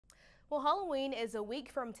Well, Halloween is a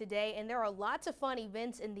week from today, and there are lots of fun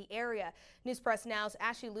events in the area. News Press Now's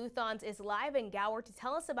Ashley Luthans is live in Gower to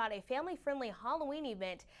tell us about a family-friendly Halloween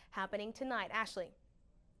event happening tonight. Ashley.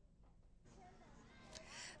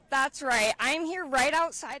 That's right. I'm here right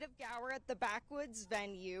outside of Gower at the Backwoods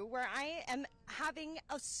venue where I am having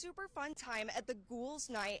a super fun time at the Ghouls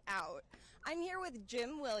Night Out. I'm here with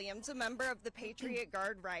Jim Williams, a member of the Patriot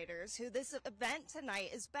Guard Riders, who this event tonight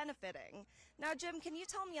is benefiting. Now, Jim, can you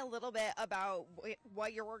tell me a little bit about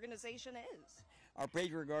what your organization is? Our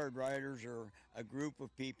Patriot Guard Riders are a group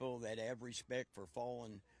of people that have respect for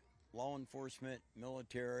fallen law enforcement,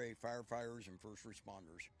 military, firefighters, and first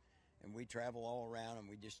responders. And we travel all around, and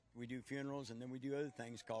we do funerals, and then we do other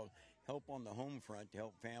things called Help on the Home Front to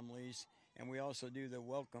help families. And we also do the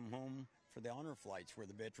Welcome Home for the honor flights where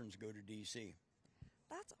the veterans go to D.C.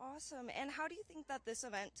 That's awesome. And how do you think that this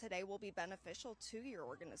event today will be beneficial to your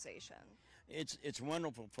organization? It's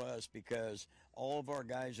wonderful for us because all of our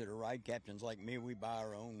guys that are ride captains like me, we buy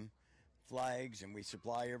our own flags and we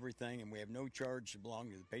supply everything, and we have no charge to belong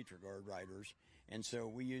to the Patriot Guard Riders. And so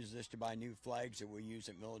we use this to buy new flags that we use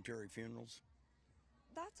at military funerals.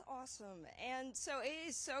 That's awesome. And so it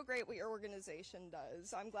is so great what your organization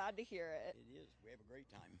does. I'm glad to hear it. It is. We have a great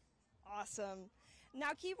time. Awesome. Now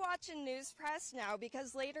keep watching News Press Now,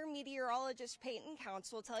 because later meteorologist Peyton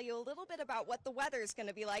Counts will tell you a little bit about what the weather is going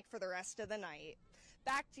to be like for the rest of the night.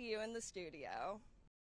 Back to you in the studio.